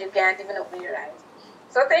tired you can't even open your eyes.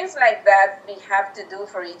 So things like that we have to do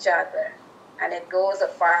for each other. And it goes a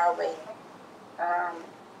far way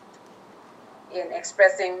in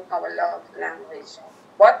expressing our love language.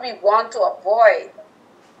 What we want to avoid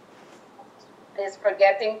is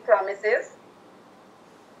forgetting promises,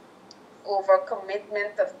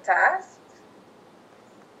 overcommitment of tasks,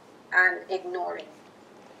 and ignoring.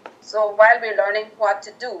 So while we're learning what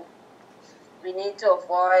to do, we need to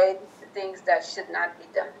avoid the things that should not be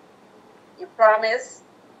done. You promise,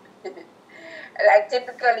 like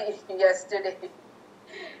typically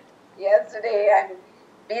yesterday I'm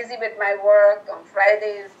busy with my work. On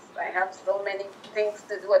Fridays, I have so many things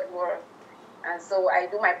to do at work. And so I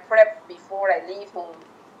do my prep before I leave home.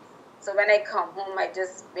 So when I come home, I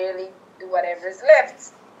just barely do whatever is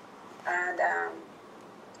left. And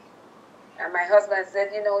my husband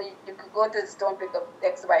said, you know, you could go to the store and pick up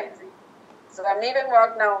X, Y, and Z. So I'm leaving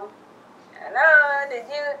work now. And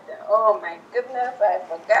oh my goodness, I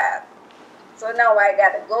forgot. So now I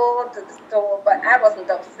got to go to the store, but I wasn't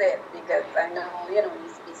upset because I know, you know,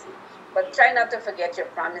 he's busy. But try not to forget your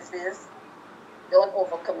promises. Don't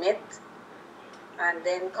overcommit and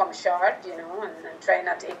then come short, you know, and try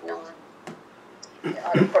not to ignore the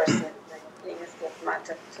other person and things that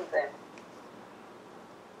matter to them.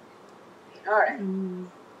 All right.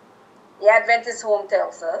 The Adventist home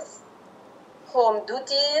tells us home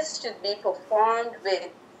duties should be performed with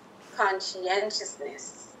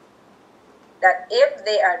conscientiousness. That if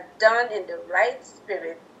they are done in the right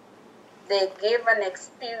spirit, they give an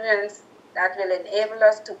experience that will enable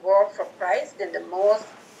us to work for Christ in the most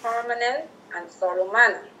permanent and thorough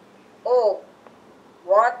manner. Oh,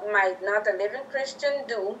 what might not a living Christian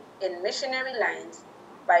do in missionary lines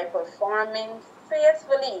by performing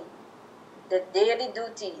faithfully the daily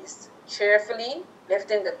duties, cheerfully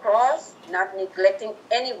lifting the cross, not neglecting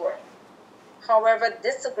any work, however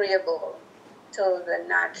disagreeable to the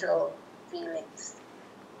natural feelings.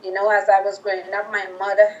 You know, as I was growing up, my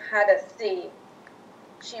mother had a saying.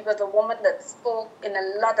 She was a woman that spoke in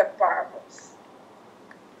a lot of parables.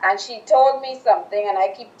 And she told me something, and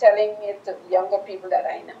I keep telling it to younger people that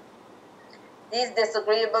I know. These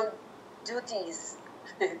disagreeable duties.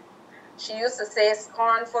 She used to say,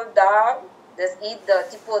 scornful dog, just eat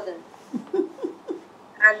dirty pudding.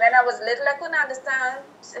 And when I was little, I couldn't understand.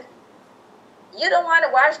 Said, you don't want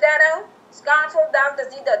to wash that out? Scornful dog,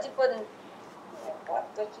 just eat dirty pudding.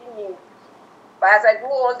 What does she mean? But as I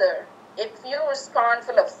grew older, if you were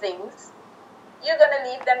scornful of things, you're going to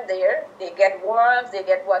leave them there. They get worms, they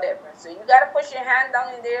get whatever. So you got to push your hand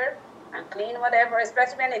down in there and clean whatever,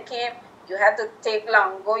 especially when it came. You had to take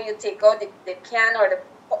long. Go, you take out the can or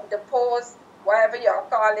the pose, whatever y'all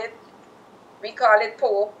call it. We call it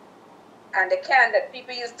po. And the can that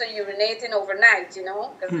people used to urinate in overnight, you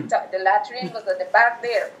know, because the latrine was at the back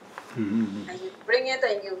there. And you bring it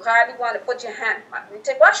and you hardly want to put your hand. You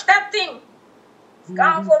say, wash that thing. It's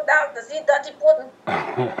gone full down to see dirty pudding.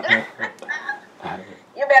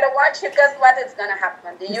 You better watch it because what is going to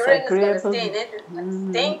happen? The urine is going to stain it. It's going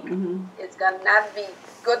to stink. It's going to not be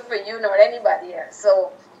good for you nor anybody else.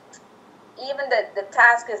 So even the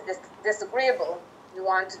task is disagreeable. You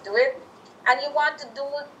want to do it. And you want to do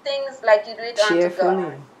things like you do it unto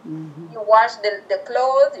God. You wash the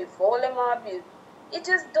clothes, you fold them up, you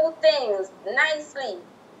just do things nicely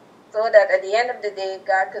so that at the end of the day,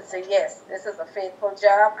 God could say, yes, this is a faithful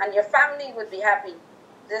job, and your family would be happy.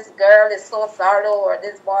 This girl is so thorough, or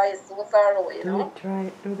this boy is so thorough, you know.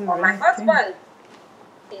 Or my husband,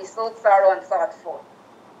 he's so thorough and thoughtful.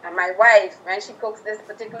 And my wife, when she cooks this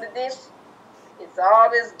particular dish, it's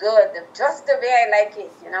always good, just the way I like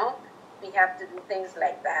it, you know. We have to do things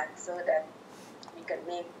like that so that we can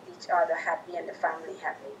make each other happy and the family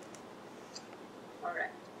happy. All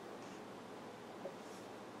right.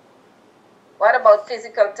 What about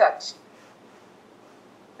physical touch?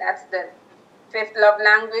 That's the fifth love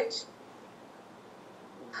language.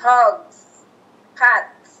 Hugs,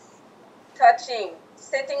 pats, touching,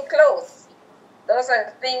 sitting close. Those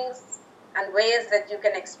are things and ways that you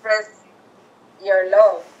can express your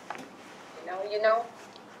love. You know.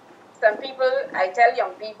 Some people, I tell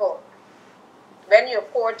young people, when you're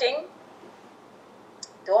courting,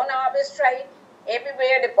 don't always try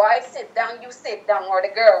everywhere the boy sit down, you sit down, or the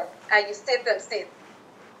girl, and you sit and sit.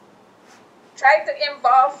 Try to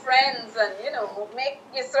involve friends and, you know, make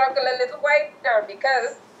your circle a little wider,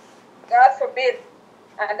 because God forbid,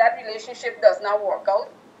 and that relationship does not work out,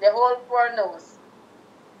 the whole world knows.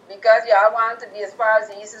 Because y'all want to be as far as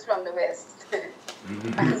the east is from the west.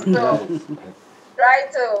 And so, try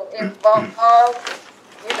to involve,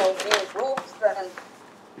 you know, be in groups and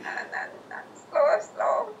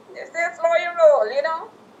slow. They say slow your roll, you know.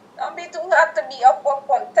 Don't be too hot to be up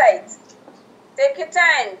on tight. Take your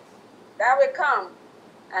time. That will come.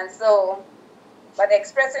 And so, but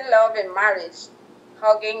expressing love in marriage,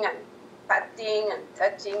 hugging and patting and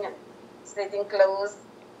touching and sitting close.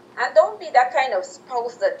 And don't be that kind of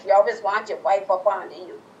spouse that you always want your wife up on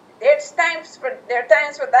you. There are times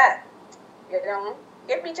for that. You know,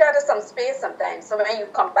 give each other some space sometimes. So when you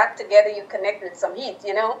come back together, you connect with some heat,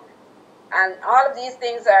 you know. And all of these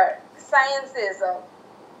things are sciences of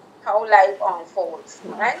how life unfolds,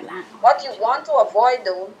 right? What you want to avoid,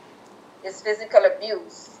 though, is physical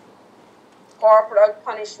abuse, corporal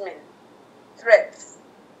punishment, threats,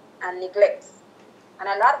 and neglect. And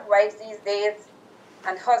a lot of wives these days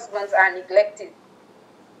and husbands are neglected.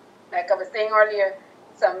 Like I was saying earlier,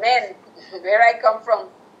 some men, where I come from,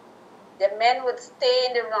 the men would stay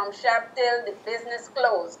in the rum shop till the business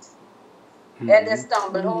closed. Then they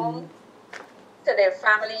stumble home to their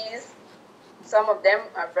families. Some of them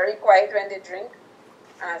are very quiet when they drink.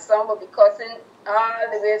 And some will be cussing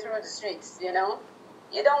all the way through the streets, you know.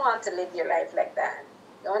 You don't want to live your life like that.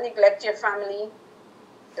 Don't neglect your family.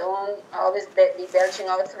 Don't always be belching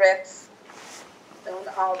out threats.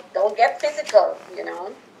 Don't get physical, you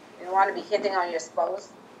know. You don't want to be hitting on your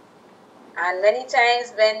spouse. And many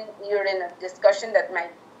times when you're in a discussion that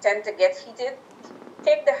might tend to get heated,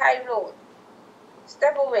 take the high road.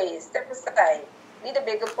 Step away, step aside. Be the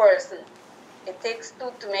bigger person. It takes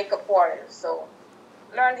two to make a quarrel. So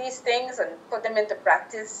learn these things and put them into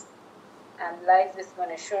practice, and life is going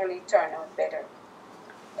to surely turn out better.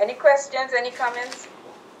 Any questions, any comments?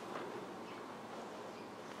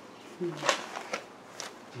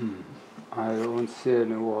 I don't see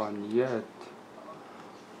anyone yet.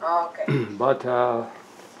 Okay. But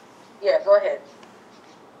yeah, go ahead.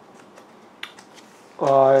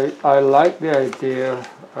 I like the idea.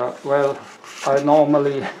 Well, I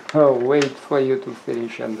normally wait for you to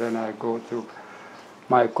finish and then I go to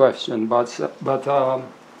my question. But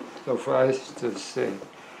suffice to say,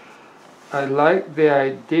 I like the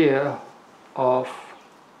idea of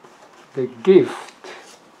the gift.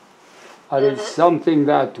 And it's something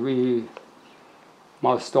that we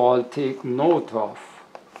must all take note of.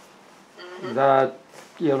 That,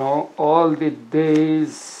 you know, all the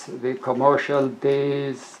days, the commercial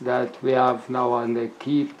days that we have now, and they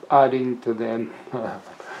keep adding to them.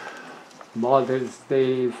 Mother's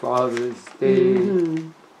Day, Father's Day,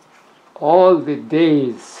 all the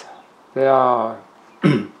days, they are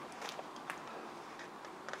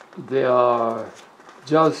they are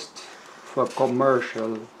just for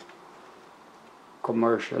commercialism,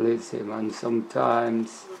 and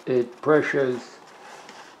sometimes it pressures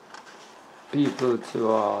people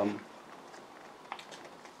to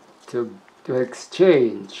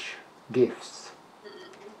exchange gifts,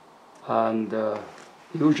 and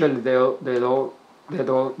usually they don't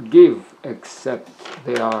give except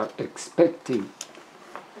they are expecting,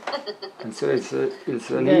 and so it's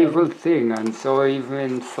an evil thing. And so even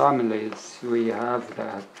in families we have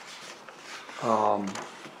that,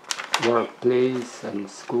 workplace and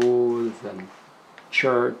schools and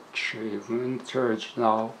church, even in church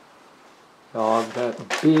now, that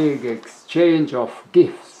big exchange of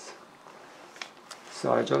gifts.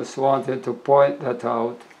 So I just wanted to point that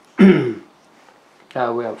out,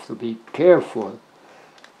 that we have to be careful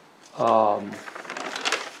of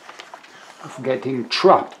getting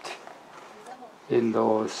trapped in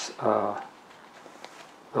those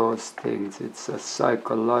things. It's a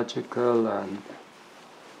psychological, and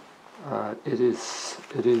it is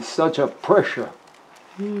such a pressure,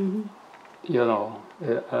 you know.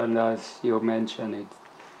 And as you mentioned,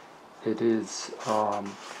 it is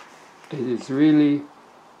really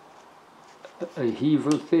a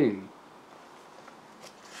evil thing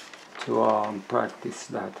to practice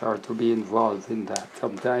that or to be involved in that.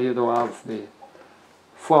 Sometimes you don't have the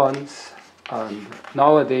funds, and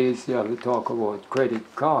nowadays you have to talk about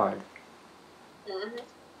credit card.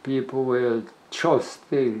 People will trust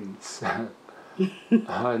things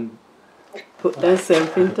and put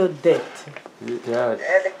themselves into debt. yes,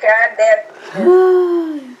 The card debt is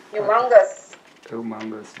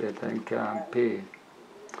humongous debt and can't pay.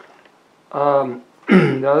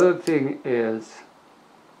 The other thing is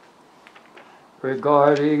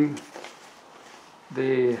regarding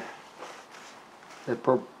I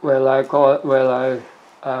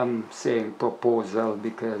am saying proposal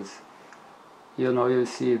because, you know, you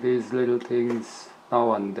see these little things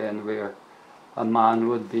now and then where a man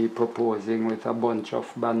would be proposing with a bunch of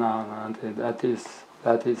bananas, and that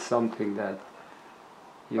is something that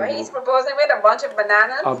he's proposing with a bunch of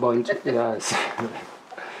bananas? A bunch, yes.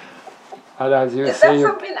 And as you Is say, that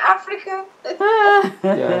something in Africa?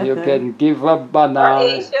 yeah, you can give a banana. Or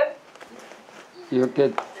Asia? You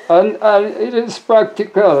can, and it is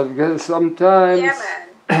practical because sometimes, Yeah,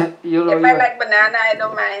 man. you know, If I like banana, I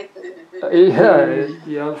don't mind. yeah,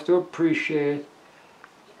 you have to appreciate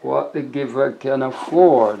what the giver can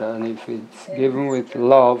afford, and if it's given with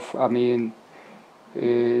love, I mean,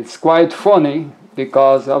 it's quite funny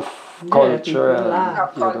because of culture and,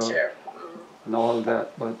 you know, and all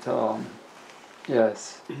that. But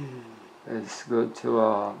yes, it's good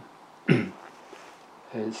to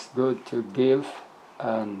it's good to give,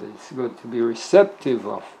 and it's good to be receptive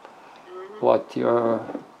of what your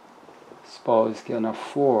spouse can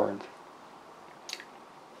afford.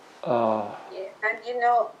 Yeah, and you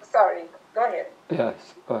know, sorry, go ahead.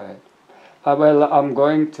 Yes, go ahead. Well, I'm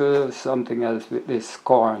going to something else with this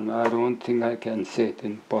corn. I don't think I can say it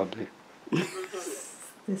in public.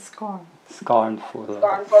 This corn. Scornful.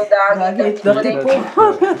 Scornful dog.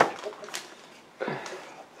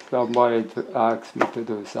 Somebody asked me to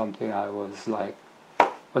do something, I was like,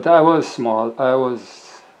 but I was small. I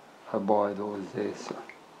was a boy those days. So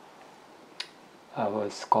I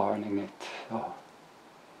was scorning it. So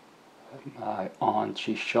my aunt,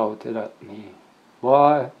 she shouted at me,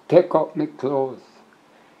 "Boy, take off my clothes."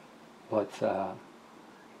 But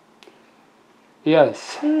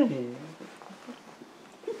yes.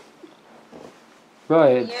 Go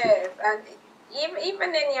ahead. Yes, and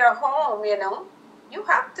even in your home, you know, you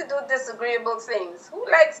have to do disagreeable things. Who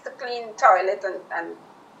likes to clean toilet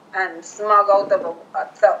and smug out of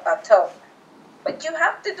a tub? But you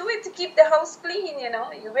have to do it to keep the house clean, you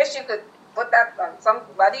know. You wish you could put that on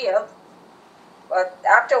somebody else. But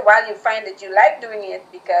after a while, you find that you like doing it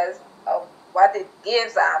because of what it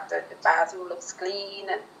gives after. The bathroom looks clean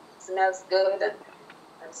and smells good and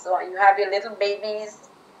so on. You have your little babies.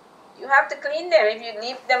 You have to clean them. If you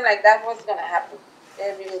leave them like that, what's going to happen?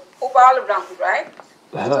 They will poop all around, right?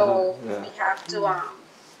 So yeah. We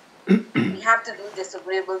have to do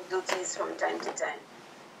disagreeable duties from time to time.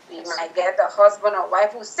 We might get a husband or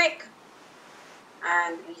wife who's sick,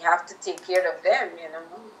 and we have to take care of them, you know.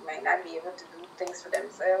 Might not be able to do things for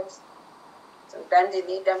themselves. Sometimes they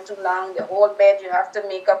leave them too long. The whole bed you have to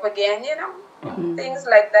make up again, you know. Things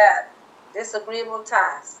like that. Disagreeable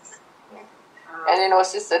tasks. And you know,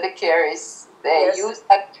 Sister Decaires, they use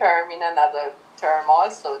that term in another term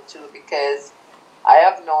also too, because I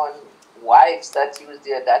have known wives that use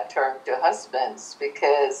that term to husbands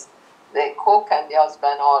because they cook and the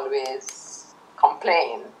husband always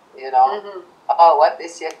complain, you know. oh, what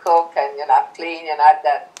is your cook, and you're not clean, you're not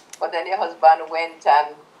that. But then your husband went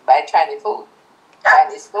and buy Chinese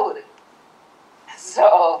food.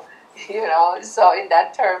 So, so in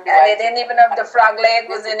that term, and they didn't even have the frog leg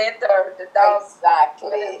was in it or the dog.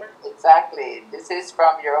 Exactly. This is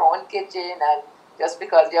from your own kitchen, and just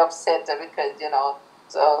because you're upset, because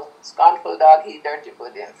so scornful dog eat dirty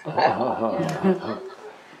pudding.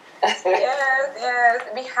 Yes.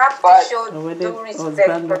 We have to show due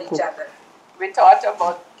respect for each other. We talked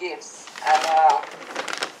about gifts, and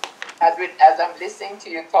as I'm listening to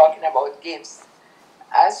you talking about gifts,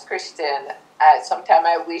 as Christian, sometimes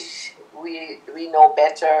I wish we know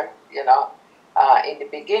better, in the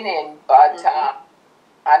beginning. But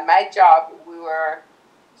on my job, we were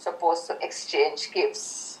supposed to exchange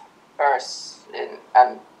gifts first in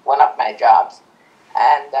one of my jobs.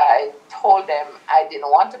 And I told them I didn't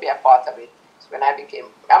want to be a part of it when I became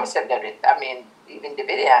even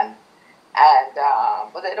Davidian. And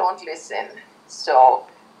but they don't listen. So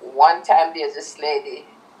one time there's this lady,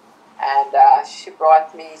 and she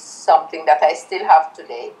brought me something that I still have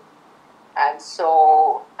today. And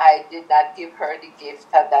so I did not give her the gift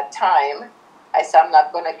at that time. I said I'm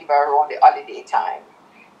not going to give her around the holiday time.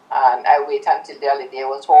 And I wait until the holiday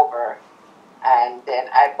was over. And then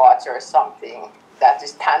I bought her something that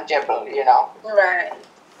is tangible, Right.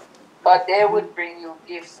 But they would bring you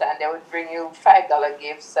gifts, and they would bring you $5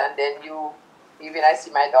 gifts, and then even I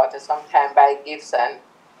see my daughter sometimes buy gifts, and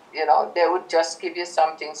they would just give you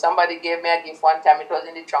something. Somebody gave me a gift one time. It was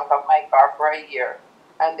in the trunk of my car for a year,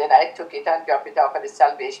 and then I took it and dropped it off at the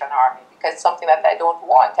Salvation Army because it's something that I don't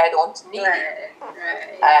want, I don't need it.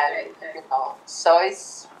 Right. So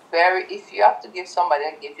it's if you have to give somebody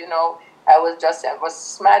a gift, I was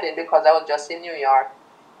smiling because I was just in New York,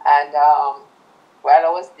 and while I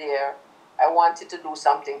was there, I wanted to do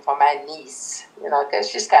something for my niece, because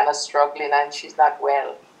she's kind of struggling and she's not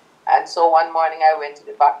well. And so one morning I went to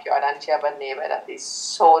the backyard, and she have a neighbor that is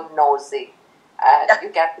so nosy, and you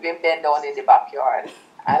can't even bend down in the backyard.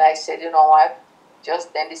 And I said, you know what?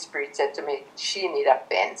 Just then the Spirit said to me, she need a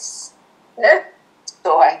fence.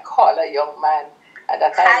 So I called a young man.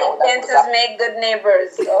 High fences make good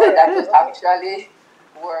neighbors. That was actually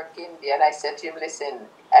working there. And I said to him, listen,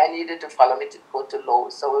 I needed to follow me to go to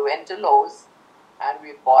Lowe's. So we went to Lowe's, and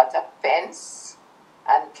we bought a fence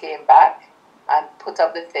and came back and put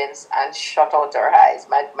up the fence and shut out her eyes.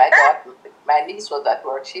 My daughter, my niece was at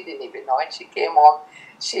work. She didn't even know. And she came home.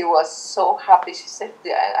 She was so happy. She said,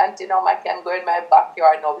 Auntie, no, I can go in my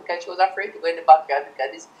backyard now, because she was afraid to go in the backyard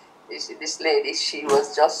because this lady, she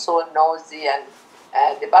was just so nosy, and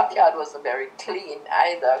the backyard wasn't very clean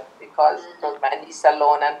either, because it was my niece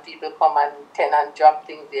alone, and people come and tenant drop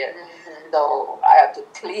things there. So I had to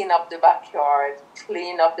clean up the backyard,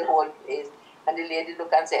 clean up the whole place. And the lady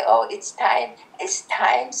look and say, oh, it's time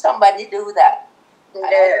somebody do that. And I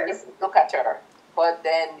didn't look at her. But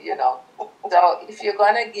then, so if you're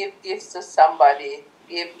going to give gifts to somebody,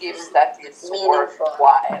 give gifts that is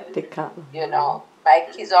worthwhile. My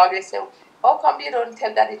kids always say, how come you don't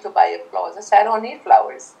tell daddy to buy you flowers? I say, I don't need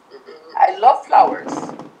flowers. I love flowers,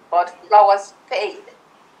 but flowers fade.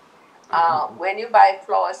 When you buy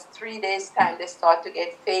flowers, 3 days time, they start to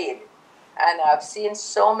get fade. And I've seen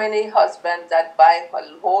so many husbands that buy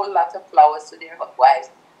a whole lot of flowers to their wives.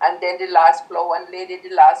 And then the last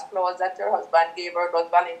flowers that her husband gave her was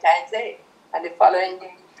Valentine's Day. And the following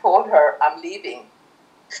day, he told her, I'm leaving.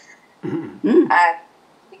 And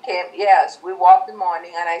he came, we walked the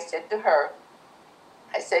morning, and I said to her,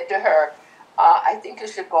 I think you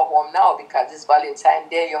should go home now, because it's Valentine's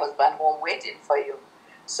Day, your husband home waiting for you.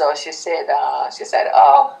 So she said,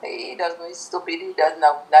 oh, he doesn't, he's stupid, he does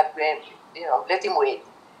not going, let him wait.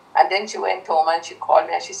 And then she went home and she called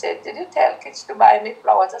me and she said, did you tell kids to buy me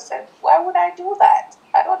flowers? I said, why would I do that?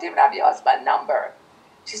 I don't even have your husband's number.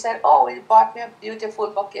 She said, oh, he bought me a beautiful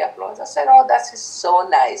bouquet of flowers. I said, oh, that's so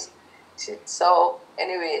nice. So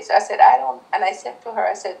anyways, I said, I said to her,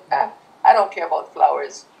 I said, I don't care about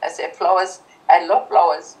flowers. I said, flowers, I love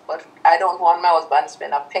flowers, but I don't want my husband to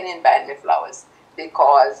spend a penny in buying me flowers,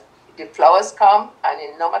 because the flowers come, and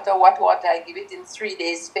no matter what I give it in 3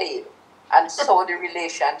 days fade. And so the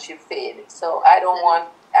relationship fade. So I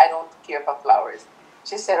don't care for flowers.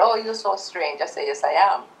 She said, oh, you're so strange. I said, yes, I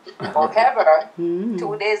am. However,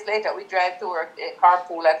 2 days later, we drive to work,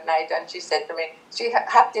 carpool at night, and she said to me, she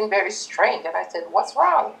acting very strange. And I said, what's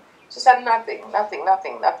wrong? She said, nothing.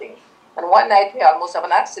 And one night we almost have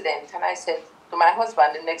an accident. And I said to my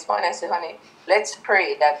husband the next morning, I said, honey, let's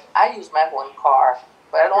pray that I use my own car,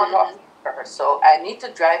 but I don't want to offer her. So I need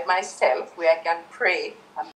to drive myself where I can pray